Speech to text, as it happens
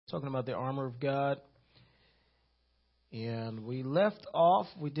talking about the armor of God. And we left off,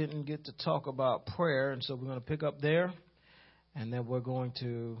 we didn't get to talk about prayer, and so we're going to pick up there, and then we're going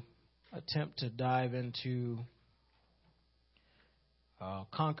to attempt to dive into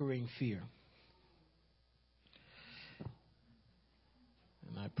conquering fear.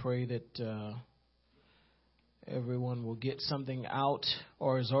 And I pray that everyone will get something out,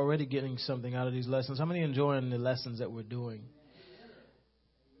 or is already getting something out of these lessons. How many are enjoying the lessons that we're doing?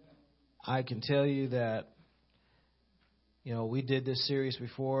 I can tell you that, you know, we did this series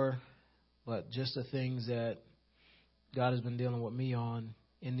before, but just the things that God has been dealing with me on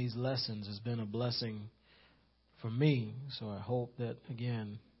in these lessons has been a blessing for me. So I hope that,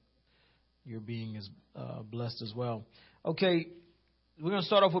 again, you're being as blessed as well. Okay, we're going to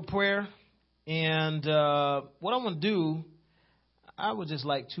start off with prayer. And what I'm going to do, I would just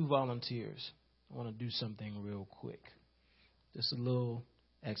like 2 volunteers. I want to do something real quick. Just a little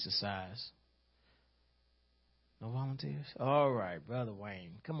exercise. No volunteers? All right, Brother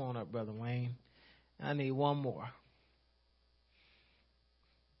Wayne. Come on up, Brother Wayne. I need one more.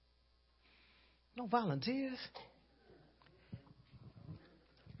 No volunteers?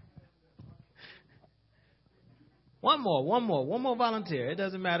 One more volunteer. It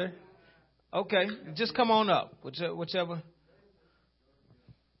doesn't matter. Okay, just come on up, whichever.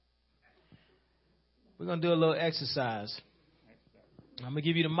 We're going to do a little exercise. I'm going to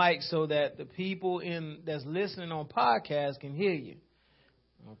give you the mic so that the people that's listening on podcast can hear you.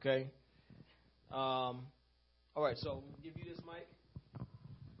 Okay? All right, so I'm going to give you this mic.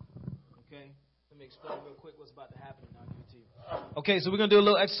 Okay? Let me explain real quick what's about to happen, and I'll give it to you. Okay, so we're going to do a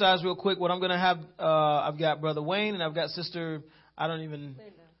little exercise real quick. What I'm going to have, I've got Brother Wayne, and I've got Sister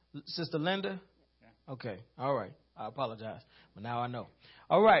Linda. Okay, all right. I apologize, but now I know.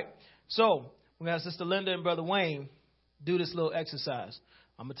 All right, so we're going to have Sister Linda and Brother Wayne do this little exercise.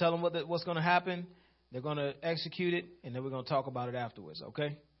 I'm going to tell them what's going to happen. They're going to execute it, and then we're going to talk about it afterwards,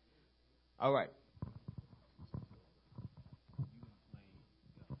 okay? All right.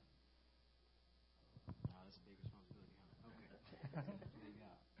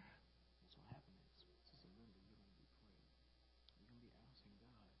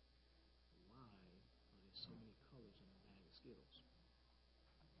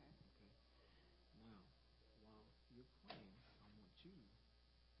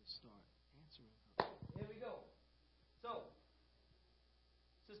 Here we go. So,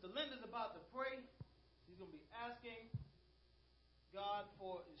 Sister Linda's about to pray. She's going to be asking God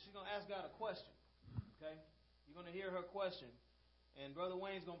she's going to ask God a question. Okay? You're going to hear her question. And Brother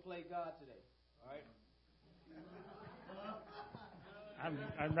Wayne's going to play God today. All right?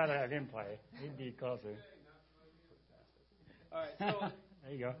 I'd rather have him play. He'd be closer. All right. So, there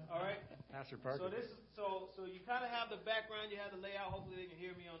you go. All right. Pastor Parker. So you kind of have the background. You have the layout. Hopefully they can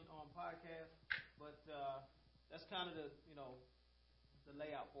hear me on podcast. But that's kind of the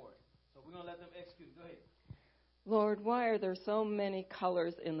layout for it. So we're going to let them execute it. Go ahead. Lord, why are there so many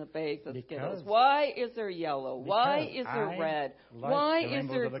colors in the bags of Skittles? Why is there yellow? Why is there red? Why is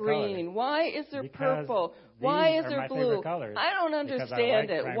there green? Why is there purple? Why is there blue? I don't understand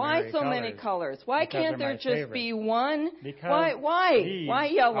it. Why so many colors? Why can't there just be one? Why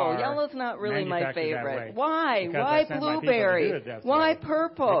yellow? Yellow's not really my favorite. Why? Why blueberry? Why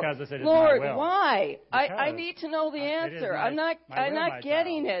purple? Lord, why? I need to know the answer. I'm not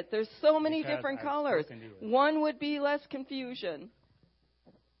getting it. There's so many different colors. One would be less confusion.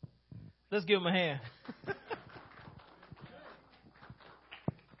 Let's give him a hand.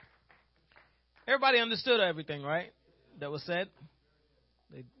 Everybody understood everything, right? That was said?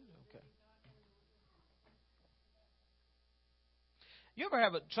 Okay. You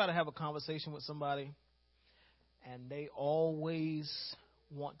ever try to have a conversation with somebody and they always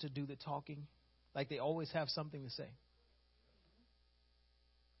want to do the talking? Like they always have something to say.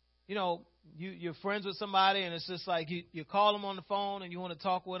 You know, you're friends with somebody and it's just like you call them on the phone and you want to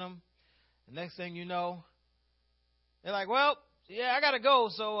talk with them. The next thing you know, they're like, well, yeah, I got to go.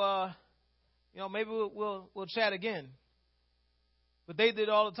 So, maybe we'll chat again. But they did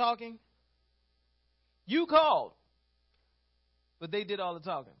all the talking. You called, but they did all the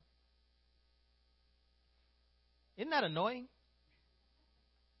talking. Isn't that annoying?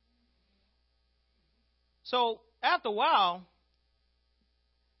 So after a while,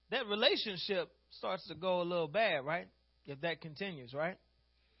 that relationship starts to go a little bad, right? If that continues, right?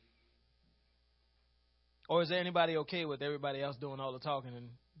 Or is there anybody okay with everybody else doing all the talking and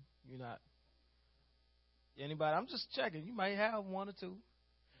you're not? Anybody? I'm just checking. You might have one or two.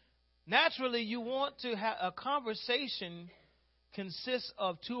 Naturally, you want to have a conversation consists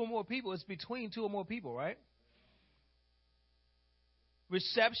of 2 or more people. It's between 2 or more people, right?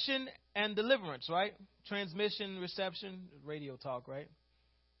 reception and deliverance, right? Transmission, reception, radio talk, right?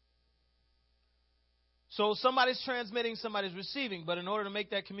 So somebody's transmitting, somebody's receiving. But in order to make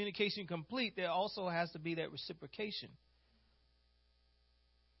that communication complete, there also has to be that reciprocation.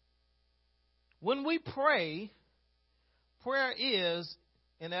 When we pray, prayer is,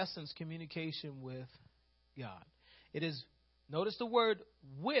 in essence, communication with God. It is, notice the word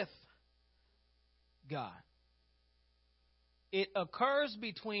with God. It occurs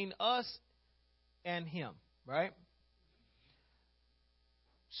between us and Him, right?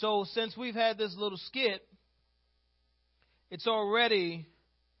 So since we've had this little skit, it's already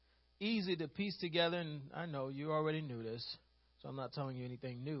easy to piece together, and I know you already knew this, so I'm not telling you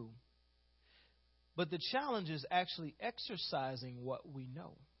anything new. But the challenge is actually exercising what we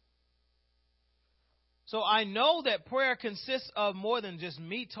know. So I know that prayer consists of more than just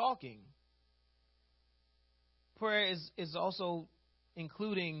me talking. Prayer is also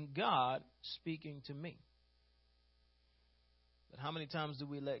including God speaking to me. But how many times do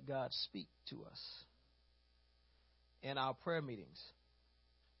we let God speak to us in our prayer meetings?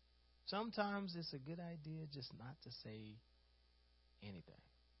 Sometimes it's a good idea just not to say anything.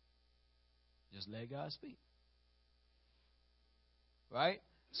 Just let God speak. Right?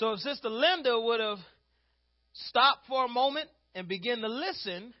 So if Sister Linda would have stopped for a moment and begun to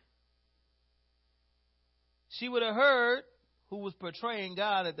listen, she would have heard who was portraying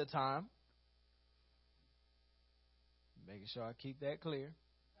God at the time. Making sure I keep that clear.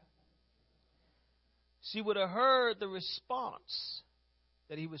 She would have heard the response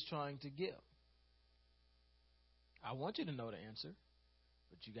that he was trying to give. I want you to know the answer,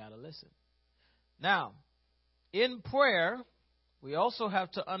 but you got to listen. Now, in prayer, we also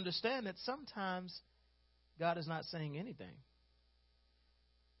have to understand that sometimes God is not saying anything.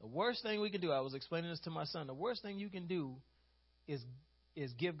 The worst thing we can do, I was explaining this to my son, the worst thing you can do is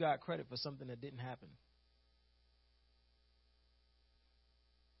give God credit for something that didn't happen.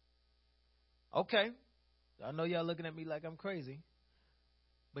 Okay, I know y'all looking at me like I'm crazy,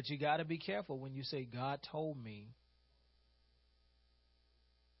 but you got to be careful when you say, God told me.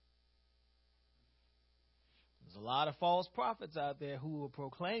 There's a lot of false prophets out there who are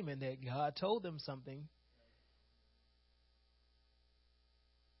proclaiming that God told them something.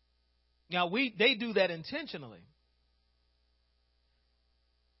 Now, they do that intentionally.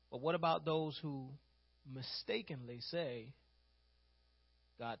 But what about those who mistakenly say,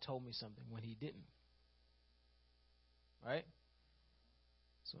 God told me something when He didn't? Right?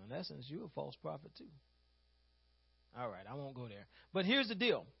 So in essence, you're a false prophet too. All right, I won't go there. But here's the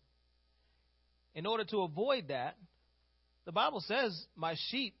deal. In order to avoid that, the Bible says, my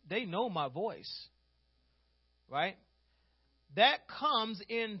sheep, they know my voice. Right? That comes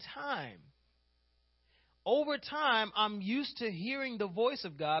in time. Over time, I'm used to hearing the voice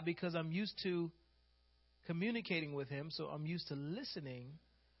of God because I'm used to communicating with Him. So I'm used to listening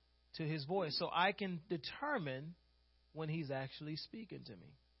to His voice. So I can determine when He's actually speaking to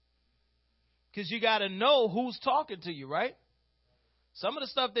me. Because you got to know who's talking to you, right? Some of the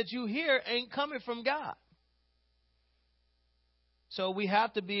stuff that you hear ain't coming from God. So we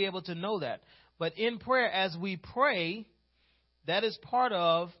have to be able to know that. But in prayer, as we pray, that is part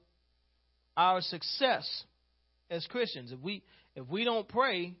of our success as Christians. If we don't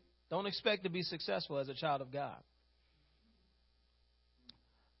pray, don't expect to be successful as a child of God.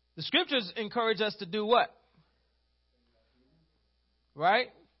 The scriptures encourage us to do what? Right?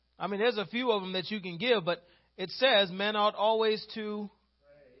 I mean, there's a few of them that you can give, but it says men ought always to,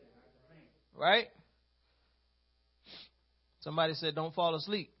 right? Somebody said, don't fall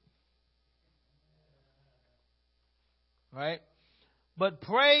asleep. Right? But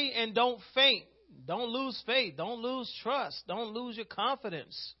pray and don't faint. Don't lose faith. Don't lose trust. Don't lose your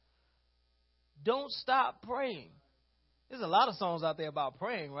confidence. Don't stop praying. There's a lot of songs out there about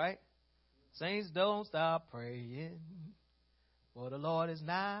praying, right? Saints, don't stop praying, for the Lord is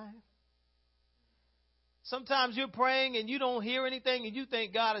nigh. Sometimes you're praying and you don't hear anything and you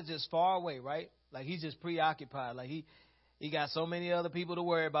think God is just far away, right? Like He's just preoccupied. Like he got so many other people to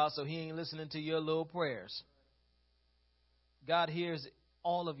worry about, so He ain't listening to your little prayers. God hears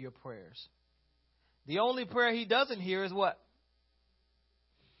all of your prayers. The only prayer He doesn't hear is what?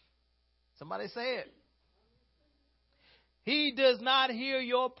 Somebody say it. He does not hear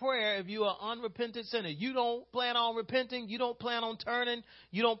your prayer if you are unrepentant sinner. You don't plan on repenting. You don't plan on turning.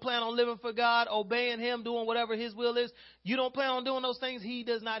 You don't plan on living for God, obeying Him, doing whatever His will is. You don't plan on doing those things. He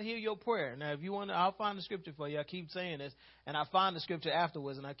does not hear your prayer. Now, if you want, I'll find the scripture for you. I keep saying this, and I find the scripture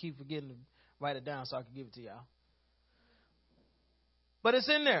afterwards, and I keep forgetting to write it down so I can give it to y'all. But it's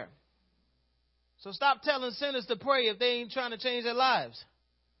in there. So stop telling sinners to pray if they ain't trying to change their lives.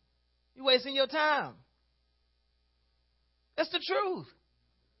 You're wasting your time. That's the truth.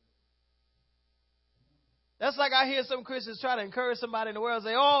 That's like I hear some Christians try to encourage somebody in the world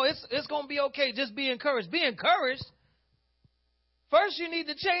say, oh, it's going to be okay. Just be encouraged. Be encouraged. First, you need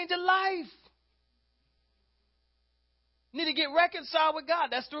to change your life. You need to get reconciled with God.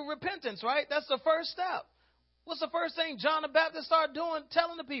 That's through repentance, right? That's the first step. What's the first thing John the Baptist started doing,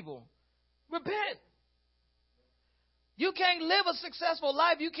 telling the people? Repent. You can't live a successful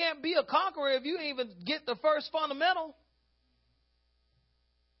life. You can't be a conqueror if you even get the first fundamental.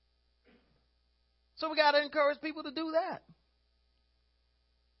 So we got to encourage people to do that.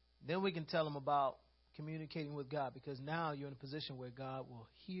 Then we can tell them about communicating with God, because now you're in a position where God will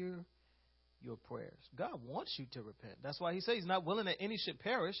hear your prayers. God wants you to repent. That's why he says he's not willing that any should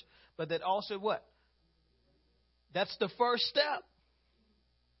perish, but that all should what? That's the first step.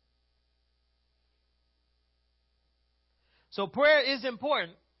 So prayer is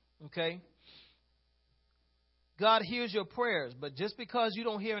important, okay? God hears your prayers, but just because you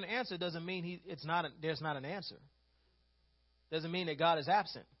don't hear an answer doesn't mean there's not an answer. Doesn't mean that God is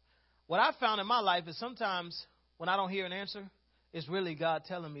absent. What I've found in my life is sometimes when I don't hear an answer, it's really God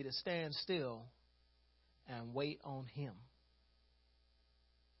telling me to stand still and wait on him.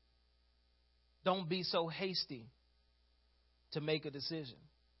 Don't be so hasty to make a decision.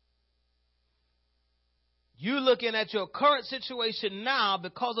 You're looking at your current situation now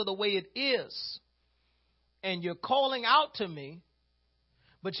because of the way it is. And you're calling out to me,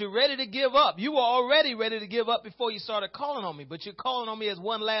 but you're ready to give up. You were already ready to give up before you started calling on me, but you're calling on me as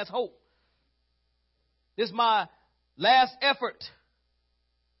one last hope. This is my last effort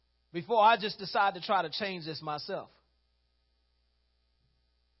before I just decide to try to change this myself.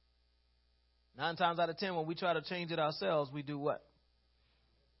 9 times out of 10, when we try to change it ourselves, we do what?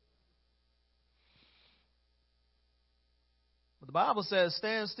 But the Bible says,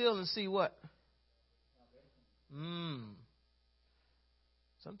 stand still and see what?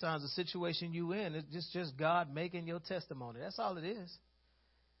 Sometimes the situation you in is just God making your testimony. That's all it is.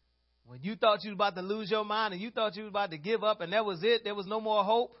 When you thought you was about to lose your mind and you thought you was about to give up and that was it, there was no more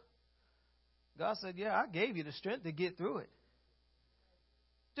hope, God said, yeah, I gave you the strength to get through it.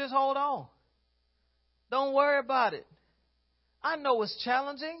 Just hold on. Don't worry about it. I know it's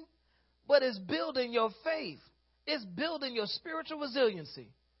challenging, but it's building your faith. It's building your spiritual resiliency.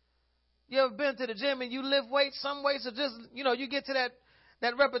 You ever been to the gym and you lift weights? Some weights are just, you get to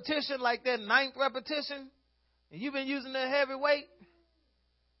that repetition, like that 9th repetition, and you've been using that heavy weight.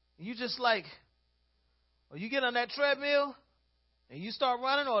 And you just or you get on that treadmill and you start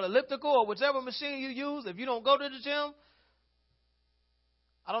running, or the elliptical, or whichever machine you use. If you don't go to the gym,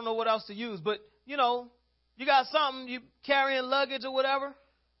 I don't know what else to use, but you got something, you carrying luggage or whatever,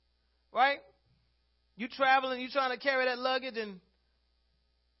 right? You traveling, you trying to carry that luggage, and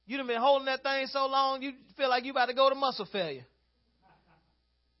you done been holding that thing so long, you feel like you about to go to muscle failure.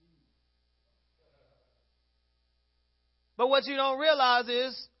 But what you don't realize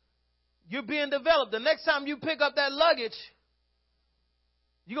is you're being developed. The next time you pick up that luggage,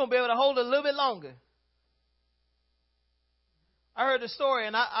 you're going to be able to hold it a little bit longer. I heard the story,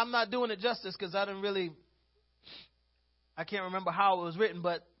 and I'm not doing it justice because I can't remember how it was written,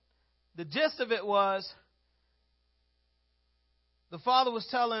 but the gist of it was the father was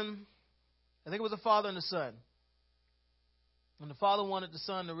telling, I think it was the father and the son. And the father wanted the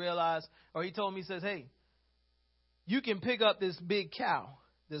son to realize, or he told me, he says, hey, you can pick up this big cow,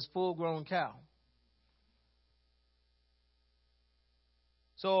 this full-grown cow.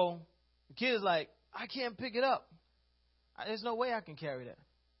 So the kid is like, I can't pick it up. There's no way I can carry that.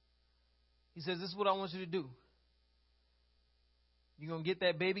 He says, this is what I want you to do. You're going to get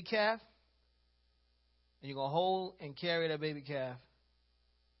that baby calf, and you're going to hold and carry that baby calf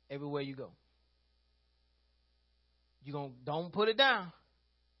everywhere you go. Don't put it down.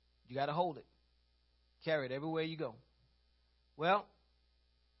 You got to hold it. Carry it everywhere you go. Well,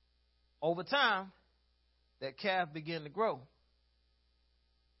 over time, that calf began to grow.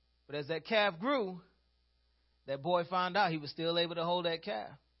 But as that calf grew, that boy found out he was still able to hold that calf.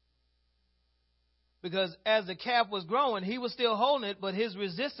 Because as the calf was growing, he was still holding it, but his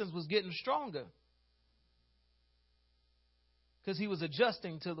resistance was getting stronger. Because he was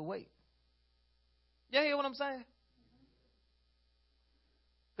adjusting to the weight. You hear what I'm saying?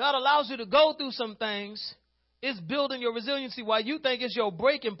 God allows you to go through some things. It's building your resiliency. While you think it's your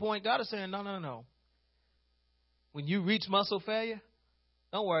breaking point, God is saying, no. When you reach muscle failure,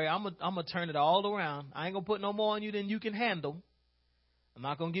 don't worry, I'm going to turn it all around. I ain't going to put no more on you than you can handle. I'm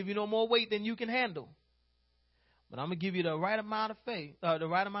not going to give you no more weight than you can handle. But I'm going to give you the right amount of faith, the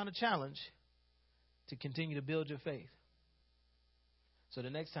right amount of challenge. to continue to build your faith. So the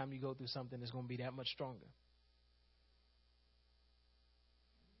next time you go through something, it's going to be that much stronger.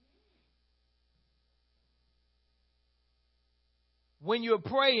 When you're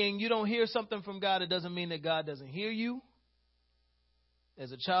praying, you don't hear something from God. It doesn't mean that God doesn't hear you.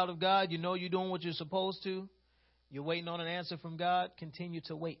 As a child of God, you know you're doing what you're supposed to. You're waiting on an answer from God. Continue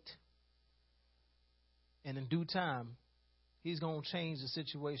to wait. And in due time, He's going to change the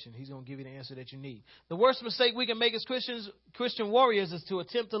situation. He's going to give you the answer that you need. The worst mistake we can make as Christian warriors, is to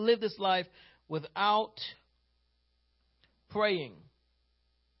attempt to live this life without praying.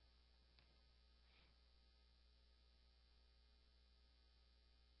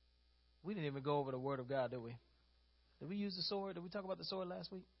 We didn't even go over the Word of God, did we? Did we use the sword? Did we talk about the sword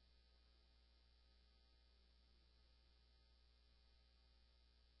last week?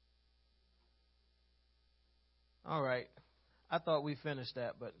 All right. I thought we finished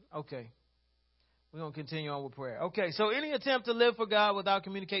that, but okay. We're going to continue on with prayer. Okay, so any attempt to live for God without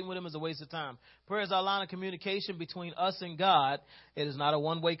communicating with Him is a waste of time. Prayer is our line of communication between us and God. It is not a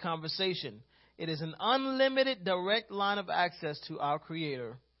one-way conversation. It is an unlimited direct line of access to our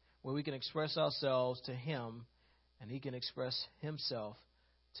Creator, where we can express ourselves to Him and He can express Himself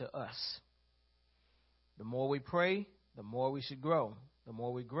to us. The more we pray, the more we should grow. The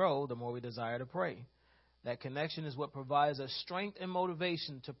more we grow, the more we desire to pray. That connection is what provides us strength and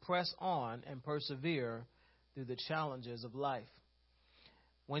motivation to press on and persevere through the challenges of life.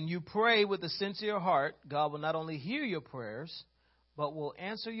 When you pray with a sincere heart, God will not only hear your prayers, but will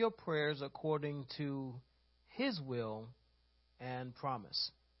answer your prayers according to His will and promise.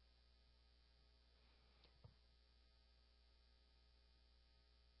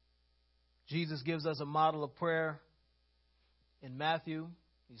 Jesus gives us a model of prayer in Matthew.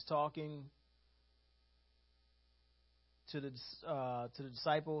 He's talking to the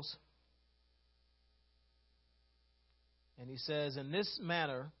disciples. And He says, in this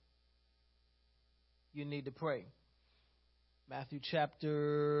manner, you need to pray. Matthew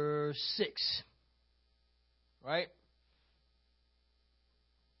chapter 6. Right?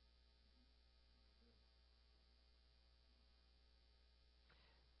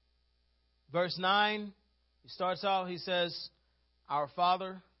 Verse 9, he starts out, he says, Our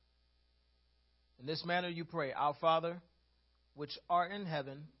Father, in this manner you pray, Our Father, which art in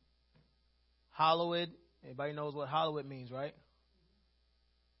heaven, hallowed. Everybody knows what hallowed means, right?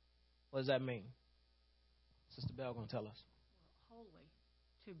 What does that mean? Sister Bell going to tell us. Holy,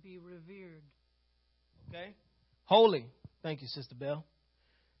 to be revered. Okay. Holy. Thank you, Sister Bell.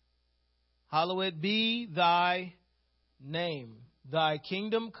 Hallowed be thy name. Thy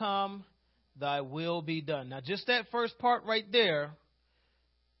kingdom come, thy will be done. Now, just that first part right there,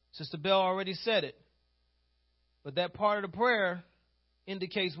 Sister Bell already said it. But that part of the prayer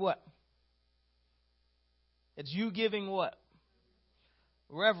indicates what? It's you giving what?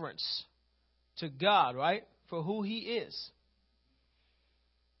 Reverence to God, right? For who He is.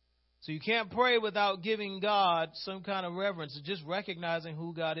 So you can't pray without giving God some kind of reverence, just recognizing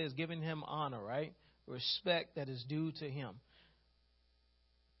who God is, giving Him honor, right? Respect that is due to Him.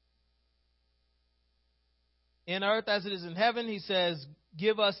 In earth as it is in heaven, He says,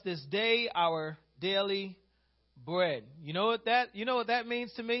 give us this day our daily bread. You know what that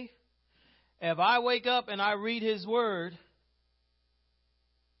means to me? If I wake up and I read His word,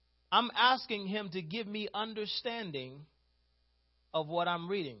 I'm asking Him to give me understanding of what I'm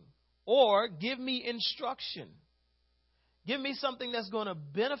reading. Or give me instruction. Give me something that's going to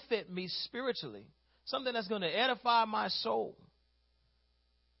benefit me spiritually. Something that's going to edify my soul.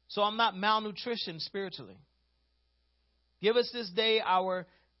 So I'm not malnutrition spiritually. Give us this day our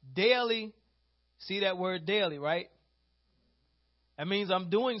daily, see that word daily, right? That means I'm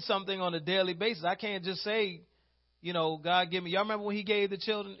doing something on a daily basis. I can't just say, God give me. Y'all remember when He gave the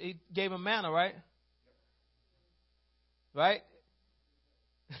children, He gave them manna, right? Right?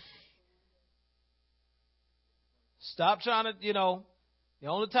 Stop trying to, the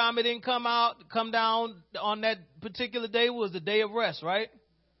only time it didn't come down on that particular day was the day of rest, right?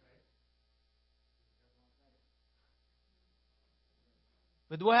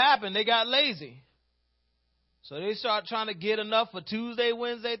 But what happened? They got lazy. So they started trying to get enough for Tuesday,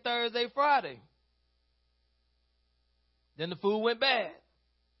 Wednesday, Thursday, Friday. Then the food went bad.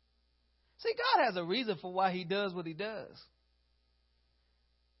 See, God has a reason for why He does what He does.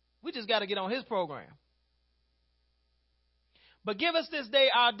 We just got to get on His program. But give us this day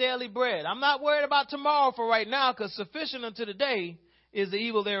our daily bread. I'm not worried about tomorrow for right now, because sufficient unto the day is the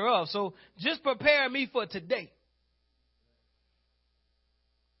evil thereof. So just prepare me for today.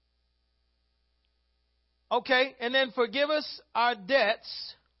 Okay, and then forgive us our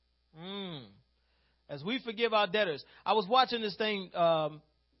debts. As we forgive our debtors. I was watching this thing about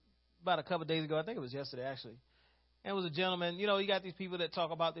a couple of days ago. I think it was yesterday, actually. And it was a gentleman. You know, you got these people that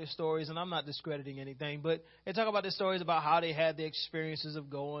talk about their stories, and I'm not discrediting anything, but they talk about their stories about how they had the experiences of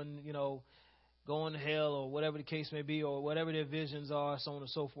going to hell or whatever the case may be, or whatever their visions are, so on and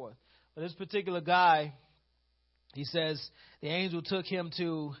so forth. But this particular guy, he says the angel took him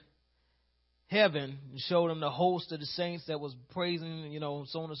to heaven and showed him the host of the saints that was praising,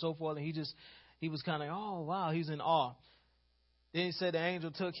 so on and so forth. And he was kind of, oh, wow, he's in awe. Then he said the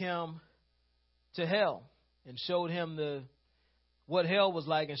angel took him to hell and showed him what hell was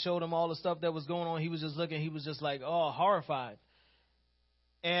like and showed him all the stuff that was going on. He was just looking. He was just like, oh, horrified.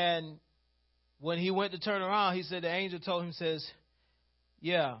 And when he went to turn around, he said the angel told him, says,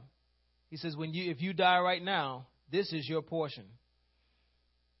 yeah. He says, if you die right now, this is your portion.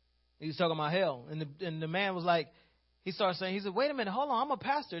 He was talking about hell. And the man was like, he started saying, he said, wait a minute, hold on, I'm a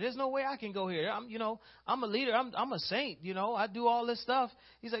pastor. There's no way I can go here. I'm a leader. I'm a saint. I do all this stuff.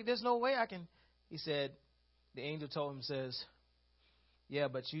 He's like, there's no way I can. He said, the angel told him, says, yeah,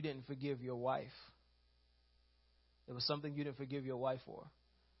 but you didn't forgive your wife. There was something you didn't forgive your wife for.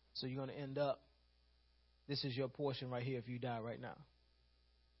 So you're going to end up, this is your portion right here if you die right now.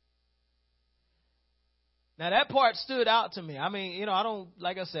 Now, that part stood out to me. I mean, I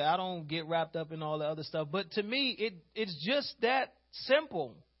don't get wrapped up in all the other stuff. But to me, it's just that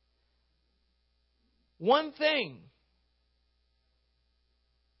simple. One thing.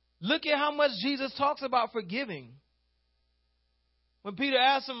 Look at how much Jesus talks about forgiving. When Peter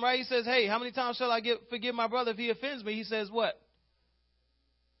asks him, right, he says, hey, how many times shall I forgive my brother if he offends me? He says what?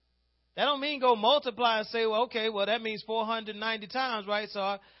 That don't mean go multiply and say, well, okay, well, that means 490 times, right? So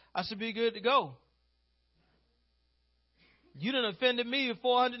I should be good to go. You done offended me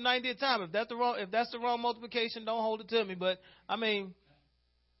 490 times. If that's the wrong multiplication, don't hold it to me. But I mean,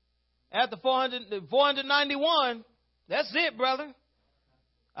 after 491, that's it, brother.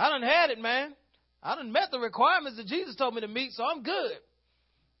 I done had it, man. I done met the requirements that Jesus told me to meet, so I'm good.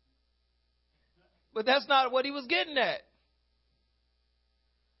 But that's not what he was getting at.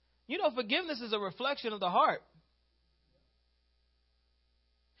 Forgiveness is a reflection of the heart.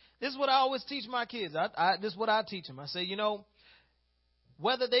 This is what I always teach my kids. This is what I teach them. I say,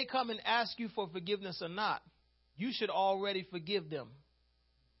 whether they come and ask you for forgiveness or not, you should already forgive them.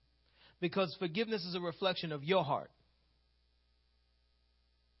 Because forgiveness is a reflection of your heart.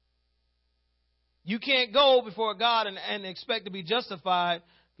 You can't go before God and expect to be justified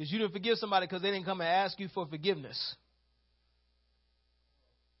because you didn't forgive somebody because they didn't come and ask you for forgiveness.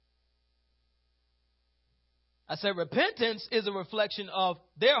 I said repentance is a reflection of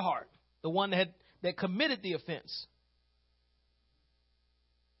their heart, the one that committed the offense.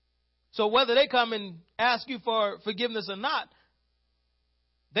 So whether they come and ask you for forgiveness or not,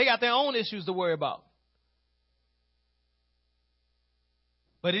 they got their own issues to worry about.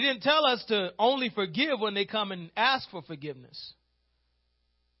 But he didn't tell us to only forgive when they come and ask for forgiveness.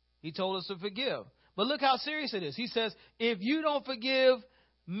 He told us to forgive. But look how serious it is. He says, if you don't forgive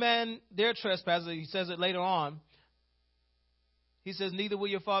men their trespasses, he says it later on. He says, neither will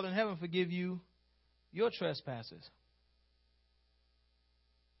your Father in heaven forgive you your trespasses,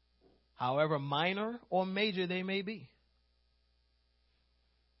 however minor or major they may be.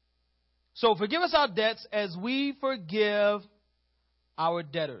 So forgive us our debts as we forgive our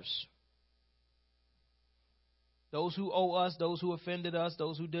debtors. Those who owe us, those who offended us,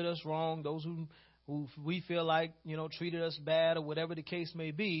 those who did us wrong, those who we feel like, treated us bad or whatever the case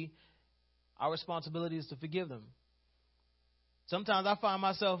may be, our responsibility is to forgive them. Sometimes I find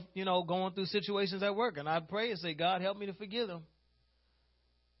myself, going through situations at work and I pray and say, God, help me to forgive them.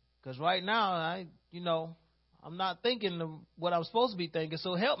 Because right now, I'm not thinking what I'm supposed to be thinking.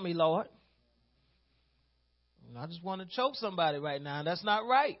 So help me, Lord. I just want to choke somebody right now. That's not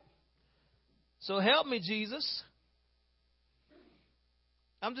right. So help me, Jesus.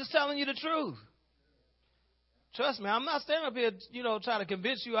 I'm just telling you the truth. Trust me, I'm not standing up here, trying to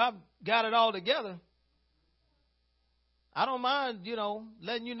convince you I've got it all together. I don't mind,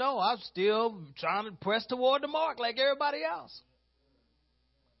 letting you know I'm still trying to press toward the mark like everybody else.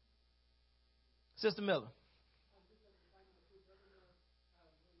 Sister Miller.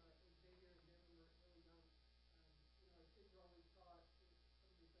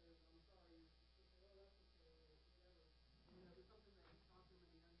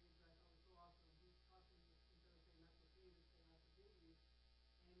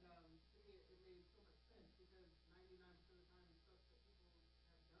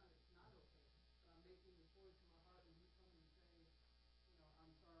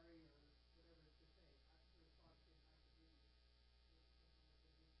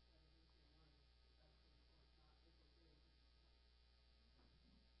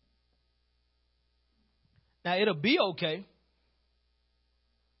 Now, it'll be okay.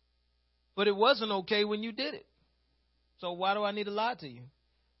 But it wasn't okay when you did it. So why do I need to lie to you?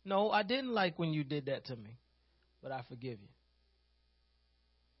 No, I didn't like when you did that to me, but I forgive you.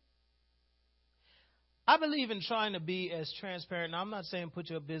 I believe in trying to be as transparent. Now, I'm not saying put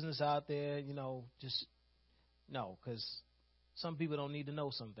your business out there, just no, because some people don't need to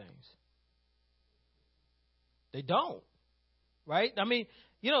know some things. They don't, right? I mean,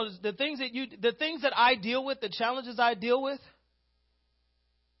 the things that I deal with, the challenges I deal with,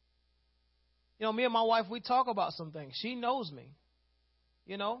 me and my wife, we talk about some things. She knows me,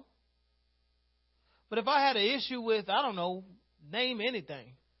 But if I had an issue with, I don't know, name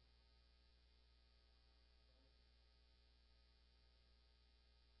anything.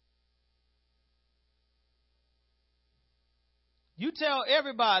 You tell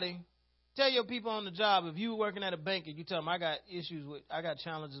your people on the job, if you were working at a bank and you tell them I got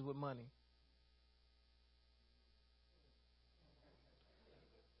challenges with money.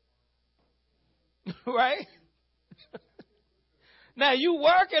 Right? Now, you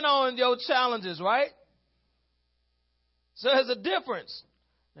working on your challenges, right? So there's a difference.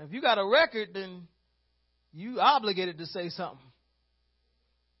 Now, if you got a record, then you obligated to say something.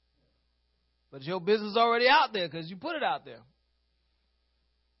 But your business is already out there because you put it out there.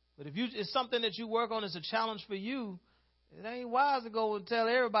 But if it's something that you work on as a challenge for you, it ain't wise to go and tell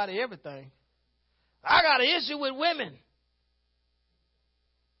everybody everything. I got an issue with women.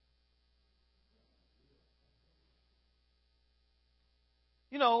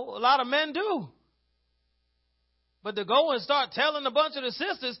 A lot of men do. But to go and start telling a bunch of the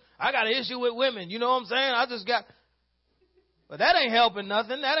sisters, I got an issue with women. You know what I'm saying? But that ain't helping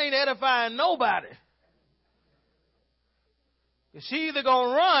nothing. That ain't edifying nobody. If she either going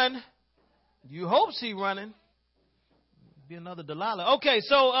to run, you hope she running. Be another Delilah. Okay,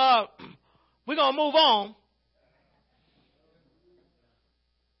 so we're going to move on.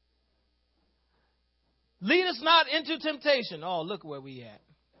 Lead us not into temptation. Oh, look where we at.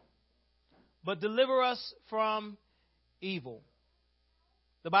 But deliver us from evil.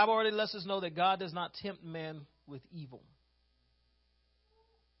 The Bible already lets us know that God does not tempt man with evil.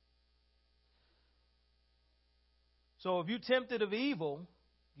 So if you're tempted of evil,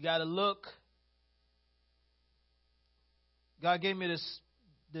 you got to look. God gave me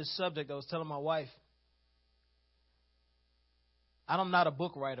this subject. I was telling my wife. I'm not a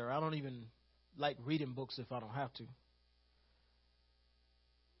book writer. I don't even like reading books if I don't have to.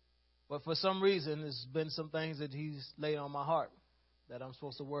 But for some reason, there's been some things that He's laid on my heart that I'm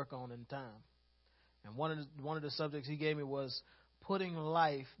supposed to work on in time. And one of the subjects He gave me was putting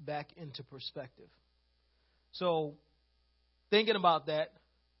life back into perspective. So, thinking about that,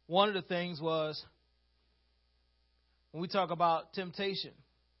 one of the things was when we talk about temptation,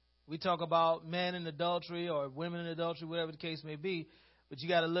 we talk about men in adultery or women in adultery, whatever the case may be, but you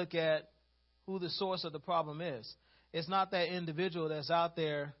got to look at who the source of the problem is. It's not that individual that's out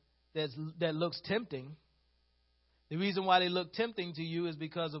there that looks tempting. The reason why they look tempting to you is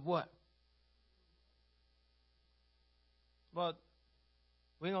because of what? Well,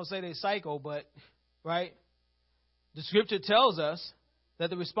 we ain't going to say they psycho, but, right? The scripture tells us that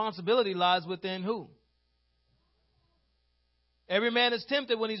the responsibility lies within who? Every man is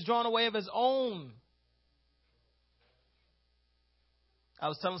tempted when he's drawn away of his own. I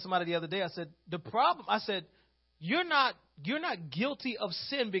was telling somebody the other day, I said, you're not guilty of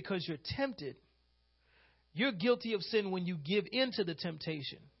sin because you're tempted. You're guilty of sin when you give in to the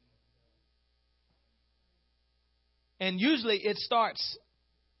temptation. And usually it starts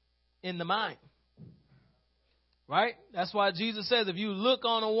in the mind. Right? That's why Jesus says if you look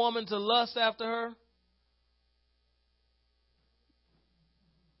on a woman to lust after her,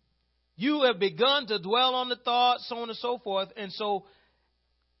 you have begun to dwell on the thought, so on and so forth. And so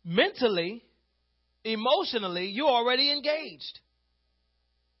mentally, emotionally, you're already engaged.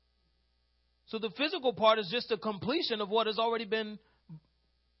 So the physical part is just a completion of what has already been.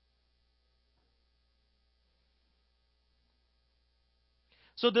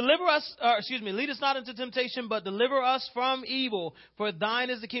 So lead us not into temptation, but deliver us from evil. For thine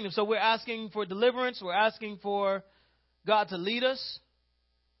is the kingdom. So we're asking for deliverance. We're asking for God to lead us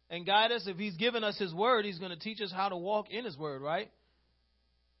and guide us. If He's given us His word, He's going to teach us how to walk in His word, right?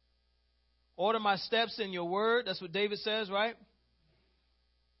 Order my steps in your word. That's what David says, right?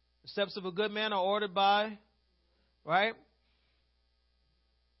 The steps of a good man are ordered by, right?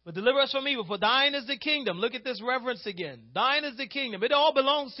 But deliver us from evil, for thine is the kingdom. Look at this reverence again. Thine is the kingdom. It all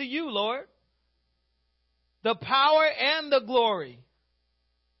belongs to you, Lord. The power and the glory.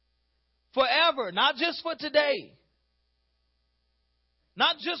 Forever, not just for today.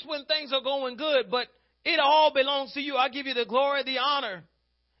 Not just when things are going good, but It all belongs to you. I give you the glory, the honor,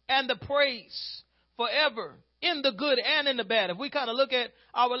 and the praise forever, in the good and in the bad. If we kind of look at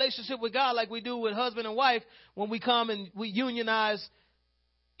our relationship with God like we do with husband and wife, when we come and we unionize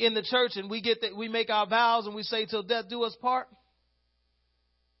in the church and we make our vows and we say till death do us part.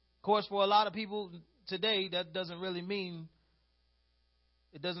 Of course, for a lot of people today, that doesn't really mean,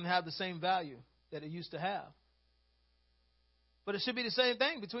 it doesn't have the same value that it used to have. But it should be the same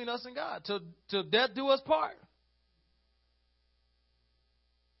thing between us and God. Till death do us part.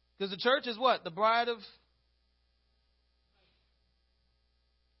 Because the church is what? The bride of...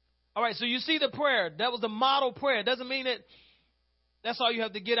 All right, so you see the prayer. That was the model prayer. It doesn't mean that that's all you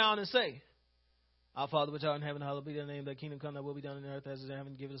have to get out and say. Our Father which art in heaven, hallowed be thy name. Thy kingdom come, thy will be done on earth as it is in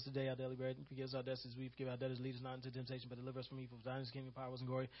heaven. Give us today our daily bread. And forgive us our debts as we forgive our debtors. Lead us not into temptation, but deliver us from evil. For thine is the kingdom, power, and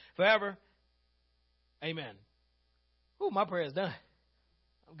glory forever. Amen. Ooh, my prayer is done.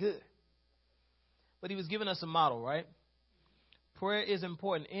 I'm good. But he was giving us a model, right? Prayer is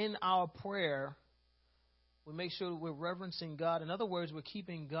important. In our prayer, we make sure that we're reverencing God. In other words, we're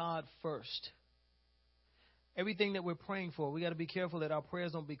keeping God first. Everything that we're praying for, we got to be careful that our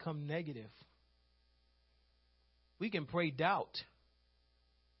prayers don't become negative. We can pray doubt.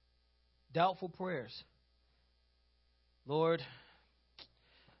 Doubtful prayers. Lord,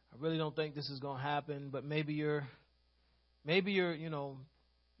 I really don't think this is going to happen, but maybe you're,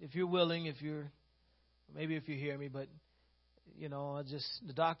 if you're willing, maybe if you hear me, but,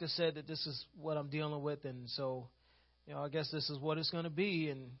 the doctor said that this is what I'm dealing with, and so, I guess this is what it's going to be,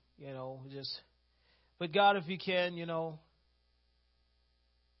 and, but God, if you can,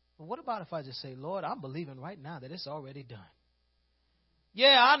 what about if I just say, Lord, I'm believing right now that it's already done.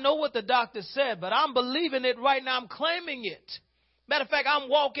 Yeah, I know what the doctor said, but I'm believing it right now. I'm claiming it. Matter of fact, I'm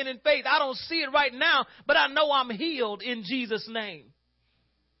walking in faith. I don't see it right now, but I know I'm healed in Jesus' name.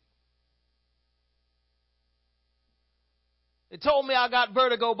 They told me I got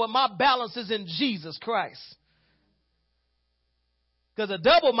vertigo, but my balance is in Jesus Christ. Because a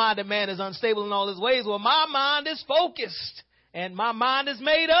double-minded man is unstable in all his ways. Well, my mind is focused and my mind is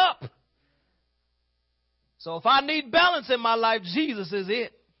made up. So if I need balance in my life, Jesus is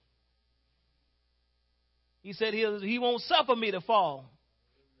it. He said he won't suffer me to fall.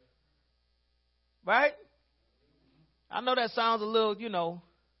 Right? I know that sounds a little,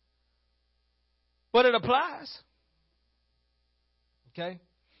 but it applies. Okay?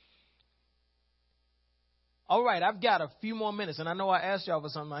 All right, I've got a few more minutes, and I know I asked y'all for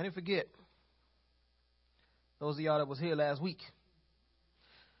something. I didn't forget. Those of y'all that was here last week.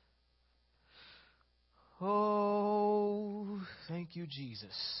 Oh, thank you,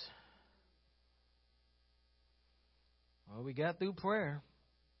 Jesus. Well, we got through prayer.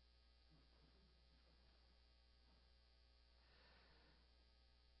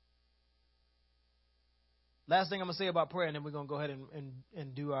 Last thing I'm going to say about prayer, and then we're going to go ahead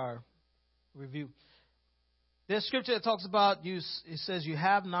and do our review. There's scripture that talks about, it says you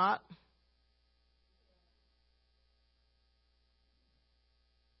have not.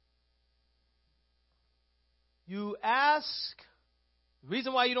 You ask. The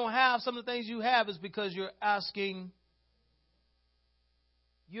reason why you don't have some of the things you have is because you're asking.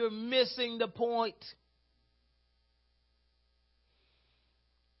 You're missing the point.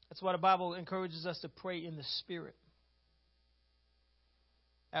 That's why the Bible encourages us to pray in the Spirit.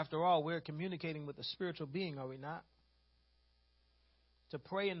 After all, we're communicating with a spiritual being, are we not? To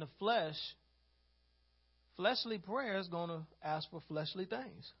pray in the flesh, fleshly prayer is going to ask for fleshly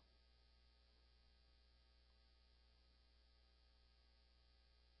things.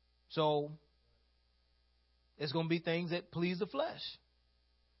 So, it's going to be things that please the flesh.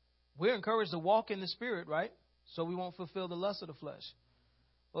 We're encouraged to walk in the Spirit, right? So we won't fulfill the lust of the flesh.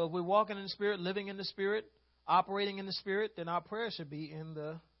 Well, if we're walking in the Spirit, living in the Spirit, operating in the Spirit, then our prayer should be in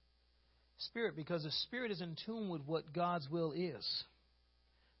the Spirit, because the Spirit is in tune with what God's will is.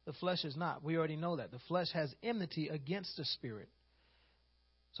 The flesh is not. We already know that. The flesh has enmity against the Spirit.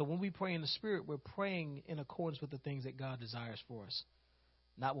 So when we pray in the Spirit, we're praying in accordance with the things that God desires for us,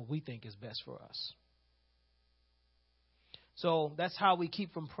 not what we think is best for us. So that's how we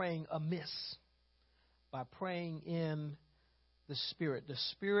keep from praying amiss, by praying in the Spirit. The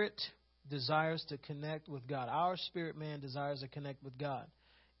Spirit desires to connect with God. Our spirit man desires to connect with God.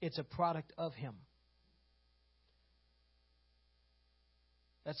 It's a product of Him.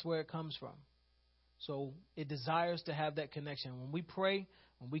 That's where it comes from. So it desires to have that connection. When we pray,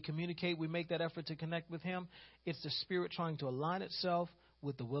 when we communicate, we make that effort to connect with Him. It's the Spirit trying to align itself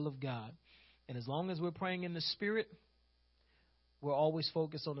with the will of God. And as long as we're praying in the Spirit, we're always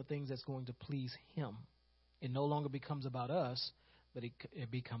focused on the things that's going to please Him. It no longer becomes about us, but it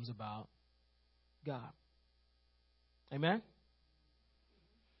becomes about God. Amen?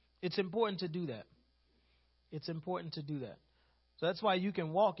 It's important to do that. It's important to do that. So that's why you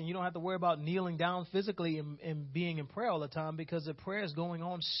can walk and you don't have to worry about kneeling down physically and being in prayer all the time, because the prayer is going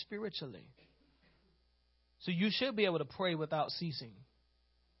on spiritually. So you should be able to pray without ceasing.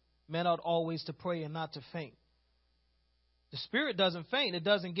 Men ought always to pray and not to faint. The spirit doesn't faint. It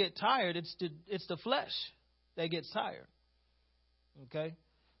doesn't get tired. It's the flesh that gets tired. Okay?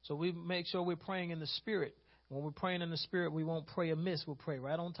 So we make sure we're praying in the spirit. When we're praying in the spirit, we won't pray amiss. We'll pray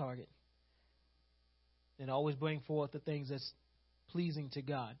right on target. And always bring forth the things that's pleasing to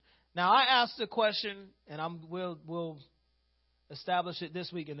God. Now, I asked the question, and we'll establish it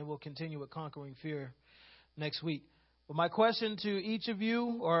this week, and then we'll continue with Conquering Fear next week. But my question to each of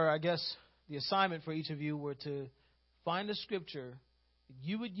you, or I guess the assignment for each of you, were to find a scripture that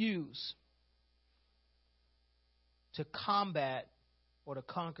you would use to combat or to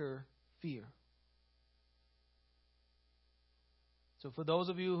conquer fear. So for those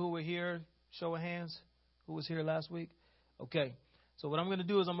of you who were here, show of hands, who was here last week? Okay. So what I'm going to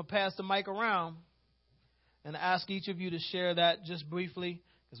do is I'm going to pass the mic around and ask each of you to share that just briefly,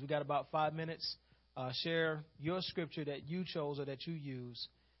 because we got about 5 minutes. Share your scripture that you chose or that you use,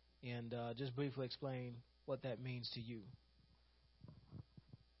 and just briefly explain what that means to you.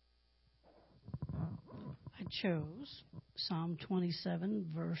 I chose Psalm 27,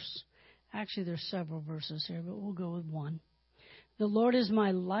 actually there's several verses here, but we'll go with one. The Lord is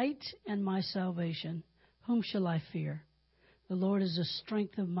my light and my salvation. Whom shall I fear? The Lord is the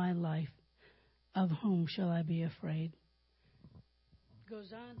strength of my life. Of whom shall I be afraid? It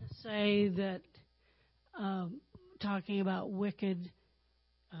goes on to say that, talking about wicked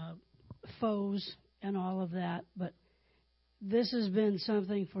foes and all of that, but this has been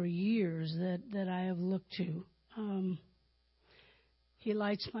something for years that I have looked to. He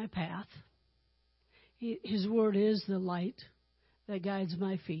lights my path. His word is the light that guides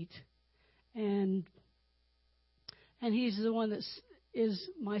my feet. And he's the one that is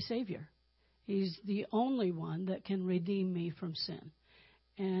my Savior. He's the only one that can redeem me from sin.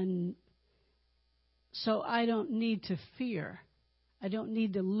 And so I don't need to fear. I don't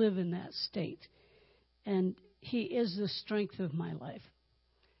need to live in that state. And He is the strength of my life.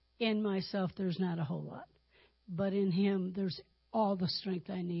 In myself, there's not a whole lot. But in Him, there's all the strength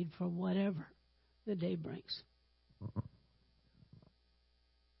I need for whatever the day brings.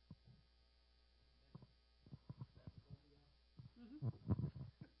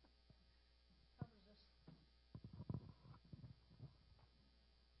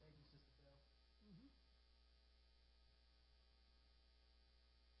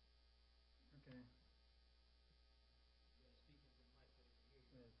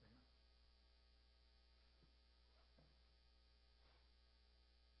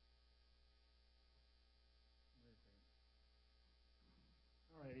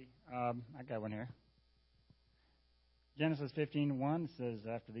 I got one here. Genesis 15:1 says,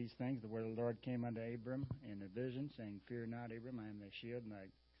 after these things, the word of the Lord came unto Abram in a vision, saying, Fear not, Abram, I am thy shield and thy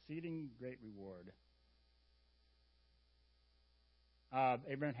exceeding great reward.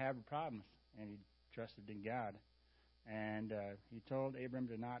 Abram had problems, and he trusted in God. And he told Abram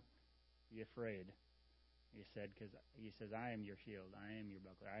to not be afraid. He says, I am your shield, I am your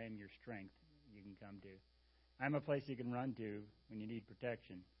buckler, I am your strength you can come to. I'm a place you can run to when you need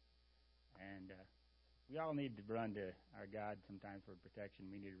protection. And we all need to run to our God sometimes for protection.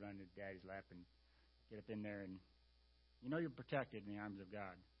 We need to run to Daddy's lap and get up in there, and you know you're protected in the arms of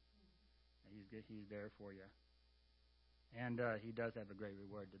God. He's good. He's there for you. And He does have a great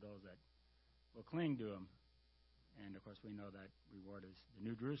reward to those that will cling to Him. And, of course, we know that reward is the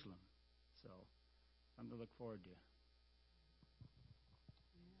New Jerusalem. So, something to look forward to.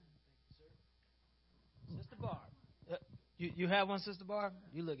 Sister Barb. You have one, Sister Barb?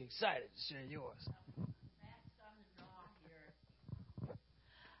 You look excited to share yours.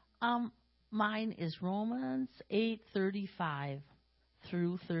 Mine is Romans 8:35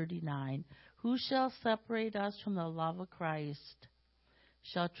 through 39. Who shall separate us from the love of Christ?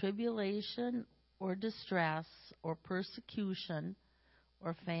 Shall tribulation or distress or persecution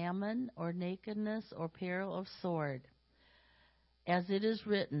or famine or nakedness or peril of sword? As it is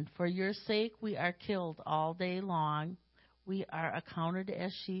written, for your sake we are killed all day long. We are accounted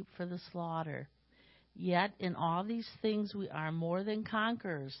as sheep for the slaughter. Yet in all these things we are more than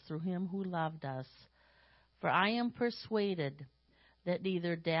conquerors through Him who loved us. For I am persuaded that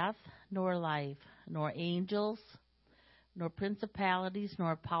neither death nor life, nor angels, nor principalities,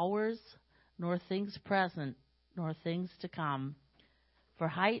 nor powers, nor things present, nor things to come, for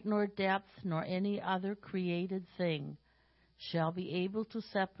height nor depth, nor any other created thing, shall be able to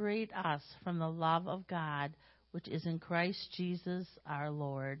separate us from the love of God, which is in Christ Jesus our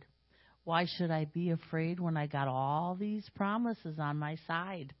Lord. Why should I be afraid when I got all these promises on my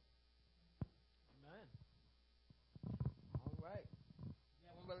side? Amen. All right.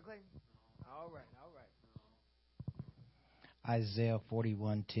 Yeah, one, Brother Clayton? All right. Isaiah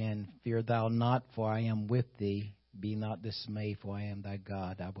 41:10. Fear thou not, for I am with thee. Be not dismayed, for I am thy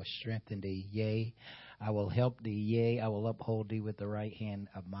God. I will strengthen thee. Yea, I will help thee. Yea, I will uphold thee with the right hand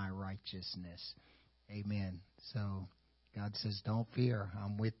of my righteousness. Amen. So God says, don't fear.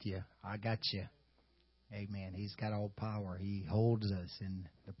 I'm with you. I got you. Amen. He's got all power. He holds us in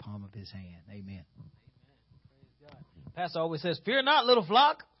the palm of his hand. Amen. Praise God. Pastor always says, fear not, little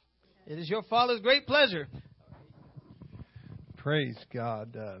flock. It is your Father's great pleasure. Praise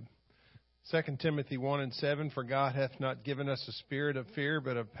God. 2 Timothy 1:7, for God hath not given us a spirit of fear,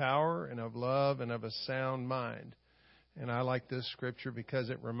 but of power and of love and of a sound mind. And I like this scripture because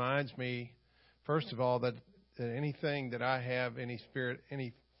it reminds me, first of all, that anything that I have, any spirit,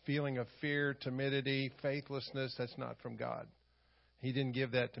 any feeling of fear, timidity, faithlessness, that's not from God. He didn't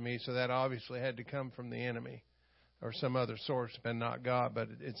give that to me, so that obviously had to come from the enemy or some other source, but not God. But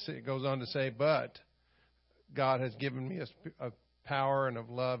it goes on to say, but God has given me a power and of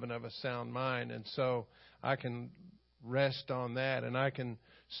love and of a sound mind. And so I can rest on that, and I can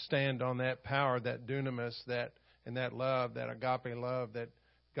stand on that power, that dunamis, that and that love, that agape love that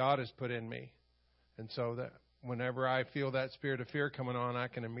God has put in me. And so that whenever I feel that spirit of fear coming on, I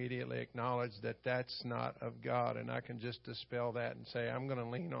can immediately acknowledge that that's not of God, and I can just dispel that and say, I'm going to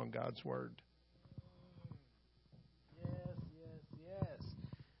lean on God's word. Yes.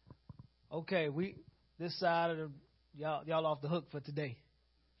 Okay, this side of the y'all off the hook for today,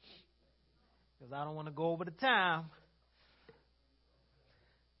 because I don't want to go over the time.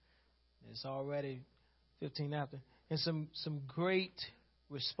 It's already 15 after, and some great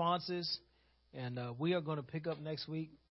responses, and we are going to pick up next week.